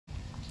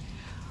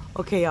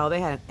Okay, y'all, they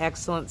had an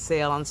excellent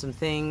sale on some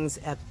things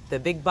at the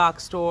big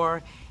box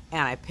store,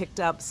 and I picked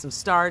up some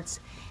starts,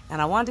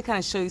 and I wanted to kind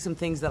of show you some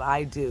things that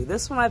I do.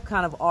 This one I've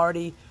kind of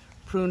already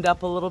pruned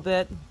up a little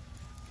bit.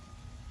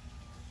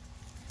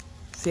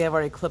 See, I've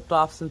already clipped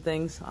off some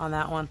things on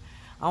that one.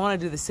 I want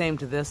to do the same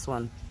to this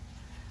one.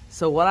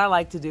 So what I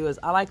like to do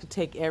is I like to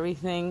take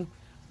everything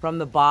from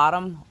the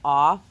bottom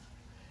off,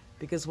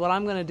 because what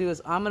I'm going to do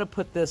is I'm going to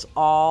put this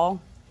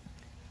all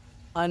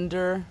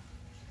under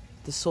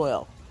the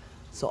soil.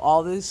 So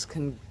all this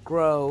can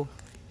grow,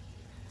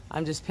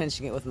 I'm just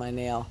pinching it with my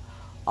nail,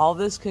 all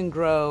this can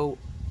grow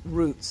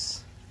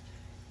roots,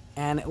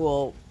 and it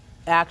will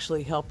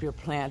actually help your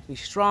plant be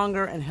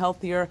stronger and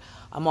healthier.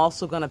 I'm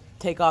also going to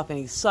take off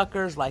any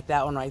suckers like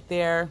that one right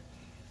there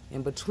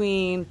in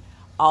between.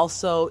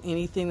 Also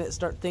anything that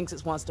thinks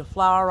it wants to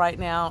flower right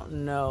now,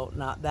 no,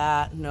 not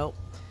that, nope.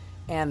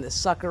 And the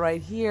sucker right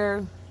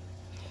here.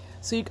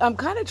 So I'm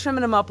kind of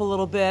trimming them up a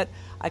little bit.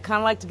 I kind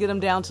of like to get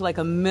them down to like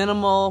a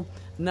minimal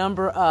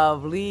number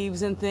of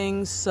leaves and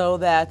things so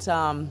that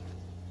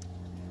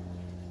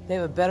they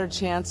have a better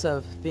chance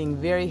of being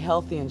very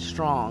healthy and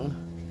strong,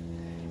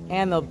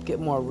 and they'll get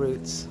more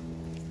roots.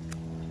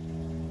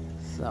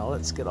 So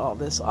let's get all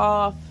this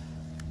off.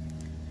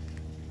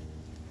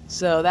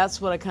 So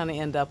that's what I kind of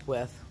end up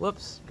with.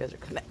 Whoops, you guys are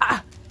kind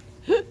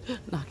of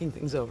knocking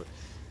things over.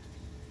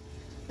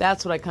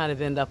 That's what I kind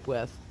of end up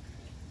with.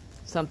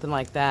 Something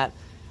like that.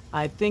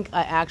 I think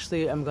I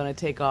actually am going to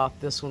take off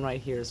this one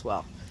right here as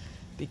well,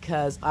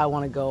 because I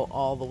want to go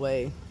all the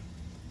way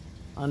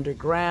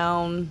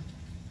underground,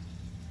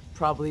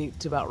 probably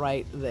to about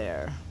right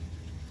there.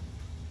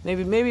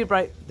 Maybe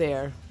right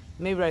there.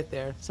 Maybe right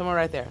there. Somewhere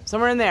right there.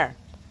 Somewhere in there.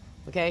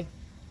 Okay?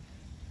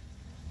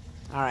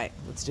 All right,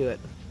 let's do it.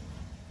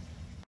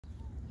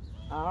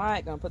 All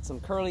right, gonna put some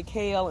curly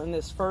kale in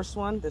this first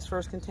one, this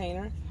first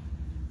container.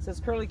 It says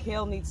curly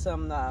kale needs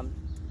some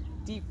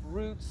deep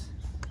roots.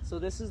 So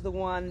this is the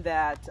one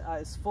that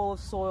is full of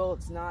soil.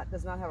 Does not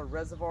have a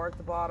reservoir at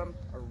the bottom.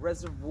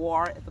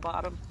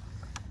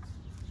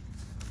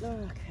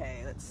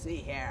 Okay, let's see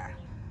here.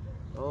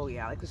 Oh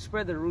yeah, I like to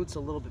spread the roots a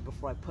little bit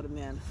before I put them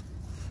in.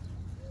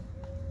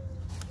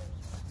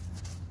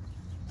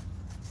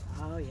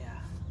 Oh yeah.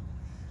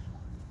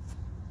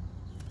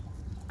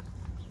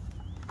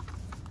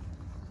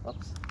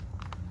 Oops.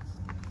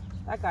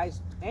 That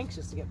guy's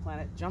anxious to get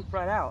planted. Jumped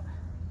right out.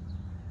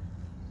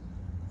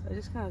 So I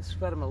just kind of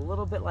spread them a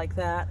little bit like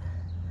that.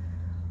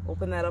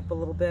 Open that up a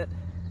little bit.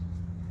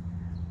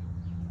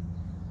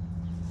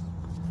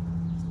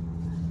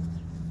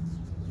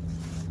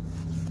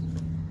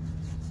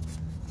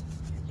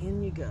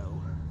 In you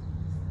go.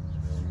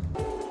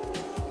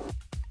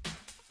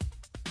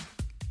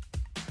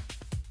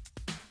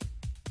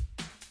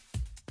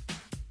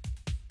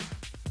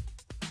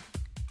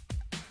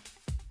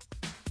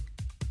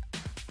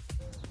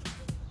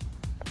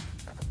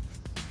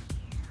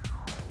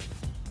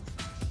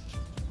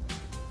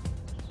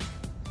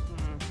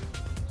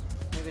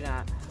 Maybe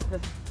not.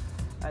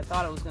 I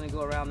thought it was going to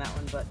go around that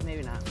one, but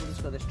maybe not. We'll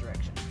just go this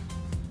direction.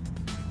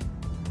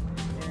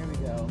 There we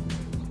go.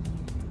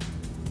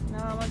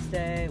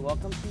 Namaste.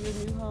 Welcome to your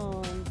new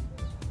home.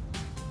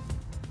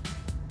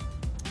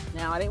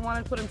 Now, I didn't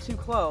want to put them too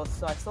close,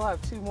 so I still have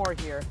two more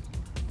here.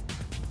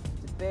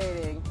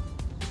 Debating.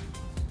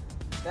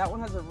 That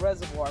one has a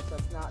reservoir, so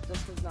it's not.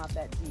 This one's not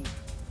that deep.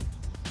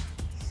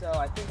 So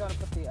I think I'm going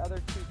to put the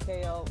other two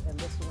kale and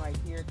this one right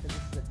here, because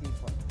this is a deep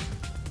one.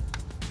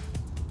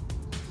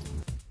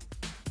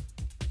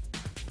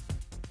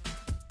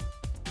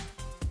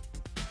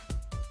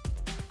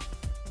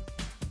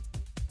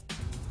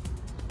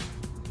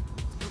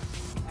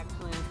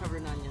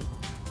 An onion.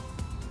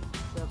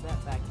 Shove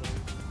that back in.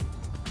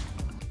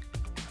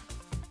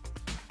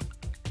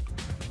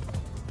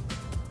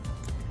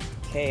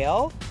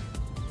 Kale.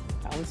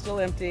 That one's still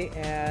empty,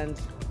 and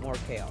more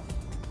kale.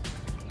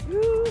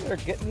 Woo, they're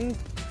getting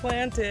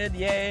planted.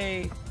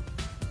 Yay!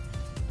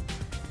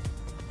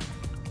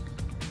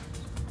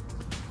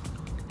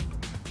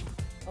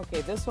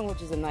 Okay, this one,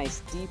 which is a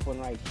nice deep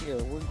one right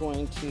here, we're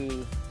going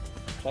to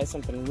try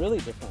something really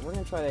different. We're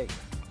going to try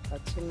a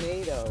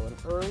tomato, an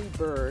early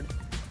bird.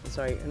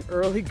 Sorry, an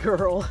early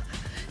girl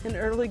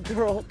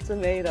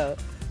tomato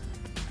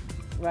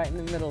right in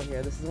the middle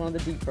here. This is one of the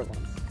deeper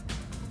ones.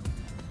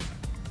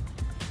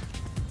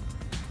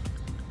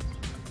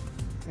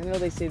 I know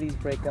they say these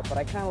break up, but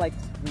I kind of like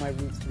my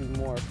roots to be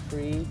more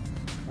free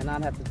and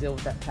not have to deal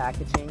with that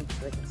packaging,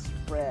 so they can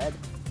spread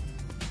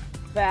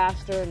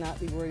faster and not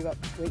be worried about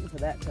waiting for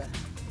that to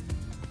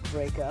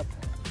break up.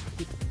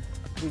 Keep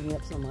digging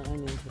up some of my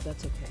onions, but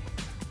that's okay.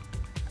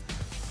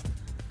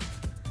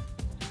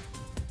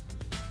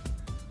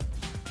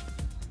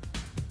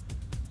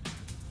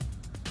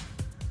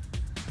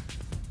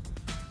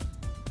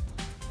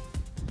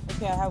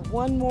 Okay, I have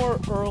one more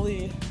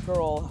early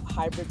girl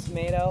hybrid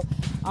tomato.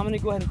 I'm going to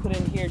go ahead and put it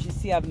in here. As you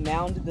see, I've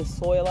mounded the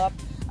soil up.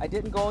 I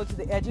didn't go into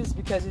the edges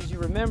because, as you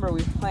remember,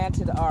 we've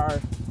planted our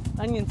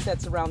onion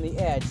sets around the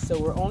edge. So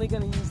we're only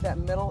going to use that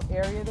middle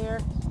area there.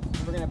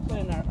 And we're going to put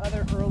in our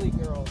other early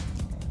girl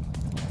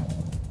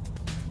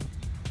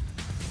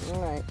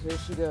All right, here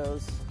she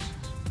goes.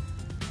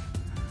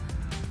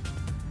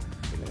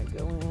 We're gonna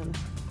go in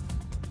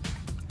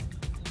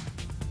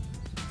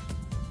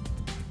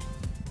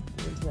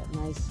into that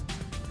nice,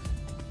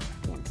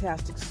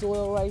 fantastic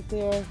soil right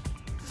there.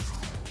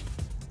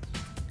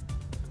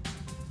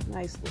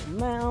 Nice little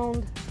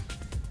mound.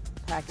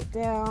 Pack it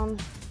down.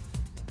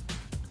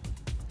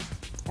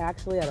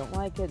 Actually, I don't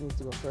like it. It needs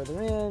to go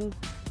further in.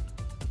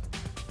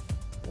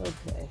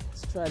 Okay,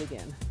 let's try it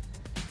again.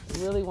 I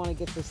really want to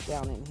get this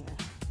down in here.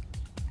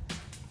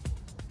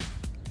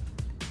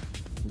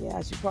 Yeah,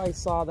 as you probably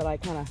saw that I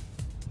kind of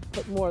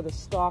put more of the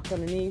stalk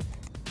underneath.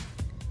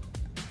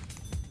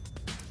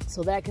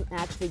 So that can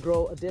actually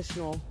grow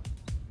additional.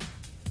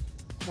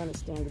 I'm trying to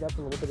stand it up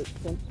a little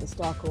bit, bend the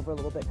stalk over a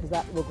little bit, because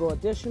that will grow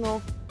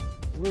additional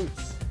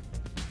roots.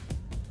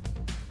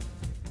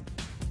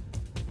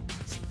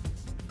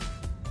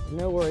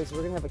 No worries,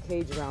 we're gonna have a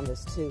cage around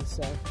this too,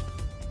 so.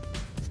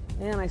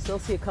 And I still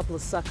see a couple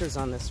of suckers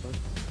on this one.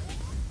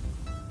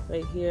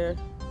 Right here,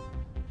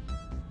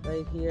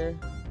 right here.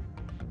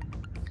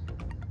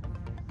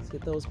 Let's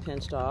get those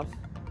pinched off.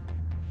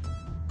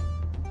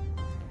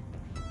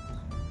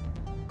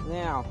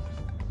 Now,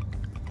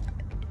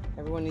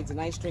 everyone needs a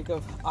nice drink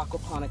of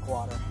aquaponic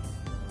water.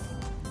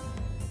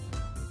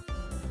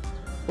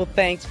 Well,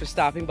 thanks for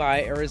stopping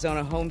by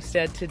Arizona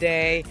Homestead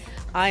today.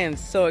 I am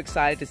so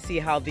excited to see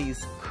how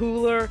these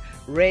cooler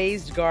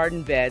raised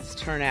garden beds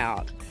turn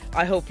out.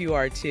 I hope you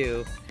are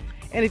too.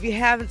 And if you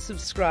haven't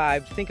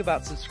subscribed, think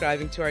about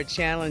subscribing to our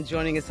channel and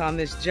joining us on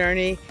this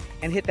journey,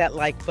 and hit that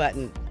like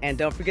button. And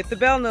don't forget the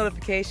bell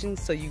notification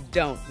so you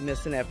don't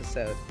miss an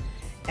episode.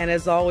 And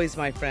as always,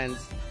 my friends,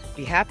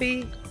 be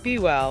happy, be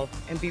well,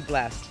 and be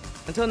blessed.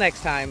 Until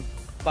next time,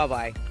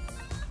 bye-bye.